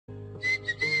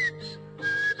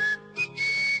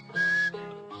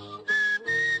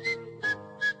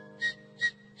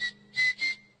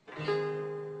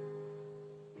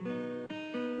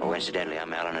incidentally,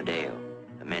 I'm Alan Adale,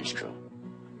 a minstrel.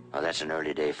 Oh, that's an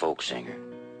early day folk singer.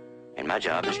 And my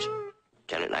job is to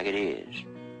tell it like it is,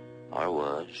 or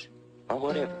was, or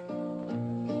whatever.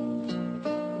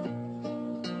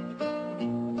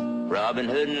 Robin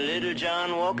Hood and Little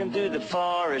John walking through the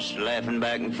forest, laughing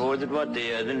back and forth at what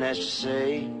the other has to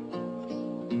say.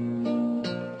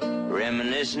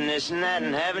 Reminiscing this and that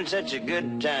and having such a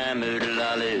good time.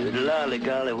 Oodle-lolly,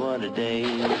 golly, what a day.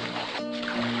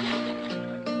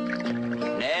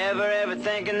 Never ever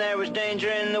thinking there was danger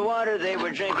in the water they were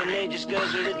drinking, they just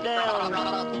guzzled it down.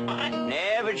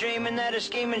 Never dreaming that a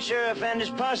scheming sheriff and his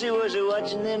posse was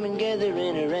watching them and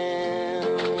gathering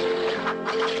around.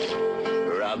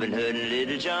 Robin Hood and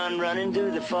Little John running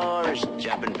through the forest,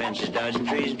 jumping fences, dodging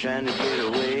trees and trying to get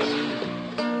away.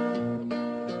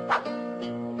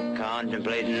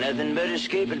 Contemplating nothing but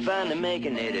escape and finally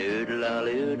making it.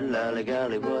 Oodle-lolly,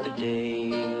 golly, what a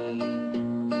day.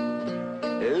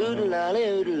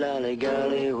 Oodle-lolly,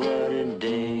 golly, what a day.